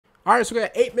All right, so we got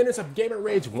 8 minutes of Gamer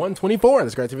Rage 124.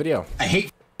 Let's go to the video. I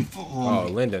hate. Oh,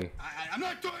 Lyndon. I'm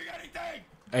not doing anything.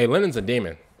 Hey, Lyndon's a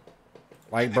demon.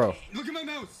 Like, bro. Look at my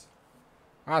mouse.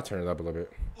 I'll turn it up a little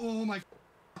bit. Oh my.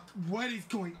 What is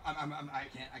going? I can't.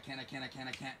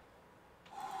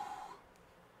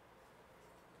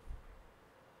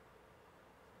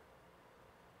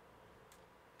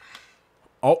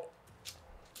 Oh.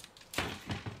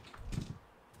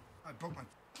 I broke my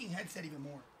fucking headset even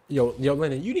more. Yo,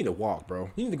 Lyndon, you need to walk, bro.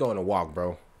 You need to go on a walk,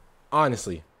 bro.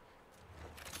 Honestly.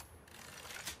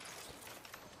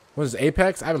 What is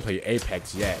Apex? I haven't played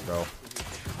Apex yet, bro.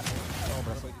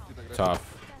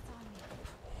 Tough.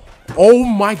 Oh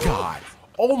my god.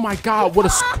 Oh my god. What a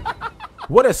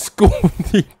school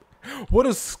what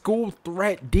a school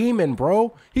threat demon,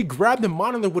 bro. He grabbed the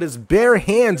monitor with his bare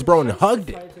hands, bro, and hugged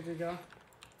it.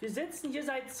 Wir sitzen hier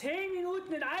seit 10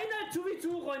 Minuten in einer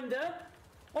 2v2-Runde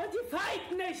und die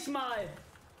fighten nicht mal,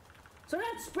 sondern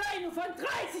sprayen nur von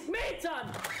 30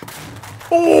 Metern.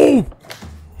 Oh!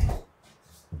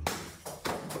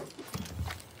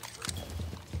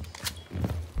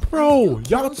 Bro,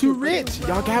 y'all too rich.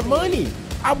 Y'all got money.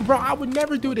 Bro, I would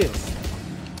never do this.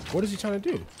 What is he trying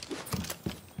to do?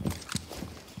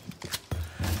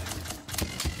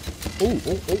 Oh.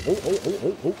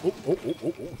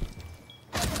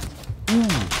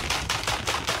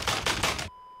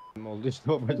 Oldu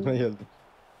işte o başıma geldi.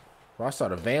 Bro, I saw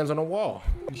the Vans on the wall.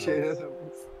 Bir şey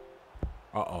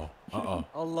Allah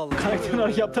Allah.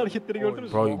 Karakterin yaptığı hareketleri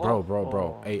gördünüz mü?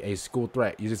 Bro. A school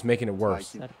threat. You're just making it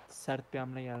worse. Sert bir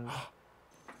hamle geldi.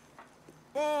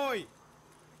 Boy!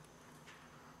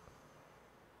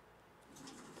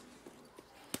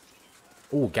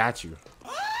 Oh, got you.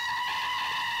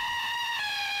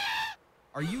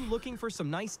 Are you looking for some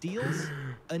nice deals?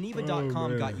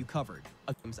 Aniva.com got you covered.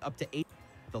 Up to 8.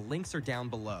 The links are down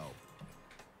below.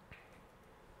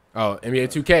 Oh, NBA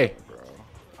 2K.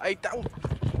 Ay, tao!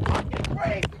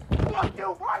 Fuck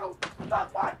you, Ronald!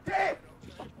 Suck my dick!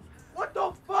 What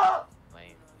the fuck?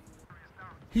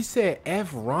 He said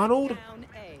F Ronald?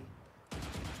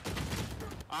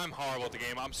 I'm horrible at the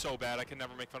game. I'm so bad. I can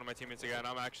never make fun of my teammates again.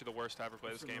 I'm actually the worst to ever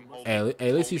play this game. Hey,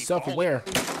 at least he's self-aware.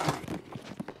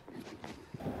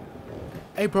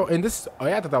 Hey, bro, and this... Oh,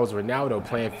 yeah, I thought that was Ronaldo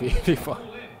playing FIFA.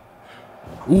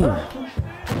 Ooh.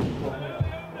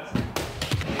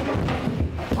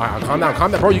 All right, calm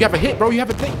down. Bro, you have a hit, bro. You have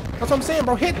a thing. That's what I'm saying,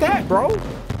 bro. Hit that, bro.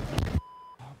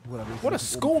 What a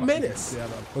school menace.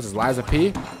 What's this, Liza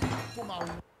P?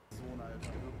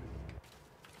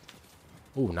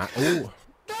 Ooh, not... Ooh.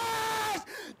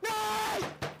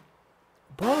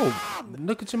 Bro,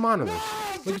 look at your monitors.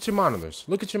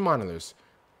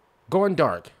 Going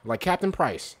dark, like Captain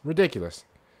Price. Ridiculous.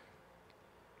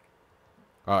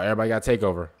 Oh, everybody got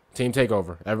takeover. Team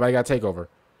takeover. Everybody got takeover.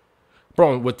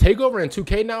 Bro, with takeover and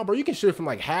 2K now, bro, you can shoot from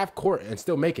like half court and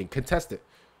still make it. Contest it.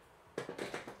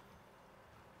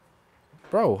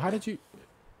 Bro, how did you...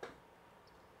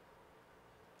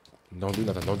 Don't do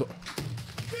nothing. Don't do...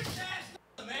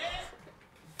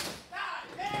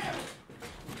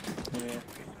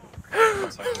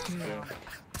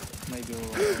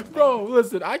 Bro,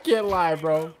 listen, I can't lie,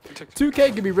 bro.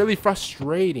 2K can be really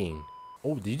frustrating.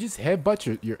 Oh, did you just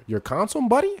headbutt your console,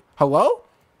 buddy? Hello?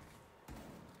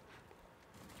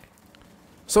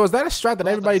 So is that a strat that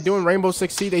everybody doing Rainbow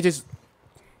Six Siege?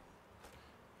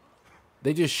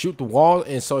 They just shoot the wall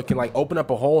and so it can like open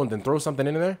up a hole and then throw something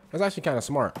in there? That's actually kind of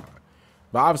smart.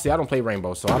 But obviously I don't play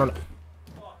Rainbow, so I don't know.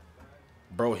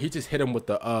 Bro, he just hit him with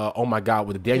the oh my god,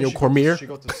 with the Daniel Cormier. He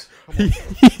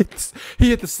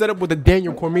hit the setup with the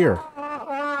Daniel Cormier.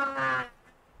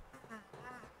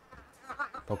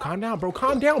 Bro, calm down, bro.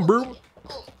 Calm down, bro.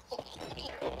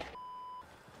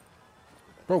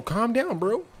 Bro, calm down,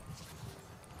 bro.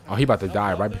 Oh, he about to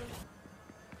die right.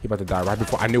 He about to die right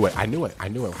before. I knew it. How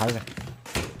did I?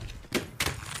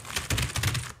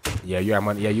 Yeah, you got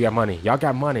money. Yeah, you got money. Y'all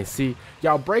got money. See,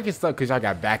 y'all breaking stuff because y'all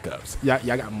got backups.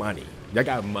 Y'all got money. Y'all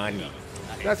got money.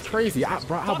 That's crazy.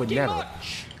 Bro, I would never.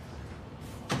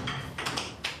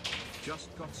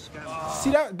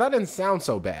 See, that didn't sound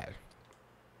so bad.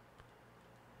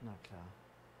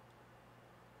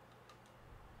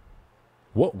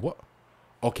 What?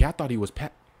 Okay, I thought he was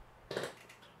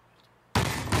I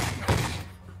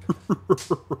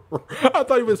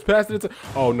thought he was passing it to...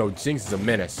 Oh, no, Jinx is a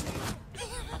menace.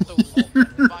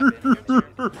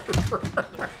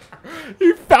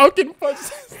 He Falcon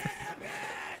punched.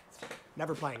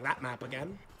 Never playing that map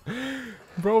again.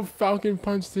 Bro, Falcon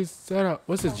punched his setup.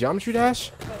 What's his geometry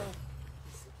dash?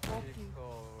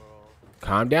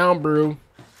 Calm down, bro.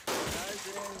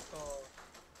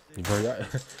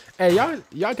 Hey,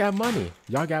 y'all got money.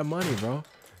 Y'all got money, bro.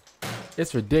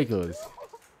 It's ridiculous.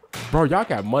 Bro, y'all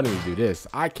got money to do this.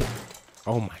 I can't.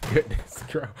 Oh my goodness,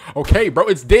 girl. Okay, bro,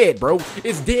 it's dead, bro.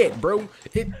 It's dead, bro.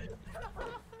 It's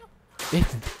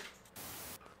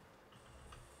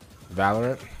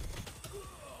Valorant.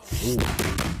 Ooh.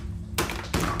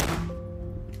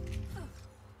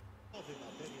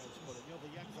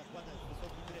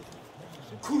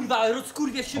 Kurwa,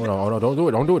 rozkurwie się. Oh no, oh no, don't do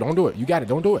it, don't do it, don't do it. You got it,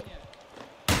 don't do it.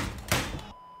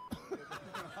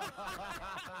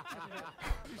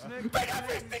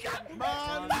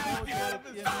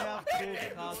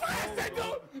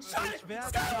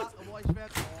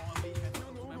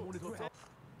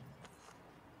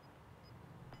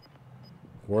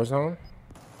 Warzone?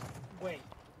 Wait.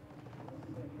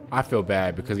 I feel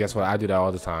bad because guess what? I do that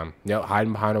all the time. Yep,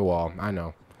 hiding behind a wall. I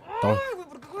know. Don't.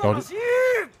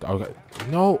 Okay.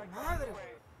 No.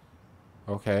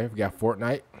 Okay, we got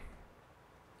Fortnite.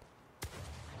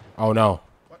 Oh no.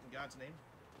 What in God's name?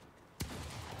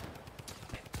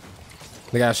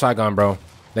 They got a shotgun, bro.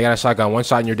 They got a shotgun. One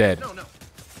shot and you're dead. No, no.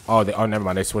 Oh, oh, never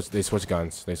mind. They switch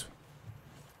guns.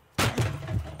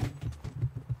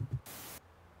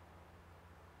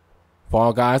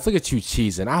 Fall Guys, look at you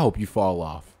cheesing. I hope you fall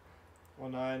off. Oh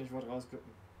nein, ich wollte rausgucken.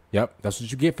 Yep, that's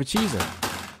what you get for cheesing.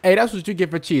 Hey, that's what you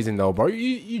get for cheesing, though, bro.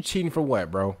 You cheating for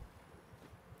what, bro?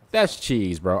 That's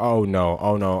cheese, bro. Oh no,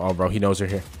 oh no, oh bro, he knows you're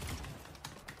here.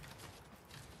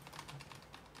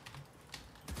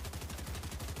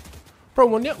 Bro,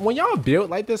 when y'all build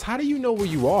like this, how do you know where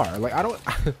you are? Like, I don't.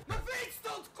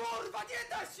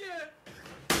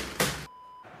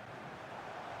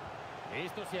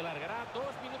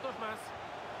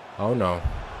 Oh no.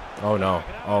 Oh no.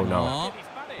 Oh no.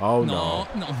 Oh no.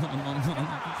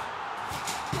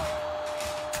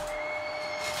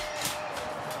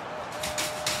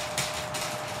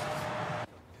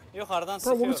 Yukarıdan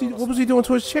Bro, sıkıyor. what was he doing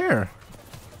to his chair?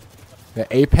 The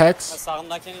Apex?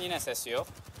 Sağındakinin yine sesi yok.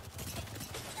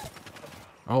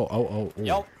 Oh.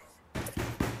 Yo.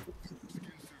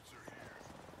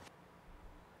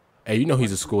 Hey, you know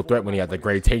he's a school threat when he had the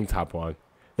gray tank top on.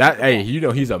 Hey, you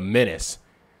know he's a menace.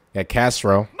 That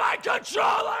Castro. My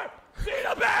controller! Be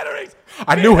the batteries!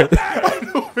 I knew it. Be the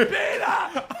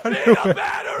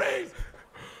batteries!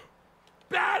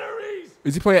 Batteries!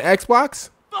 Is he playing Xbox?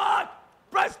 Fuck!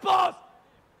 Press pause!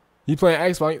 He playing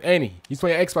Xbox, ain't he? He's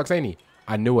playing Xbox, ain't he?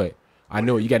 I knew it. I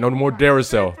knew it. You got no more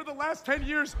Duracell. For the last 10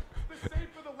 years. The same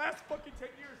for the last fucking 10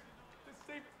 years. The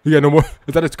same. He got no more.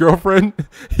 Is that his girlfriend?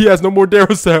 He has no more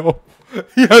Duracell.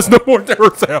 He has no more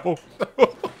Duracell.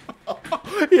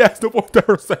 He has no more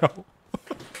Duracell.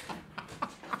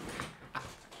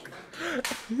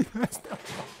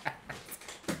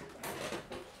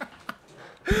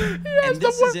 And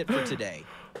this is it for today.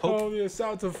 Oh yeah,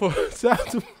 sound to He has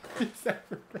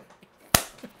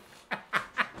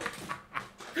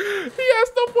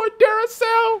no more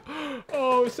Duracell.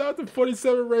 Oh, shout out to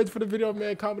 47 Reds for the video,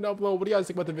 man. Comment down below. What do you guys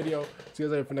think about the video? See you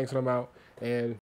guys later for the next one. I'm out. And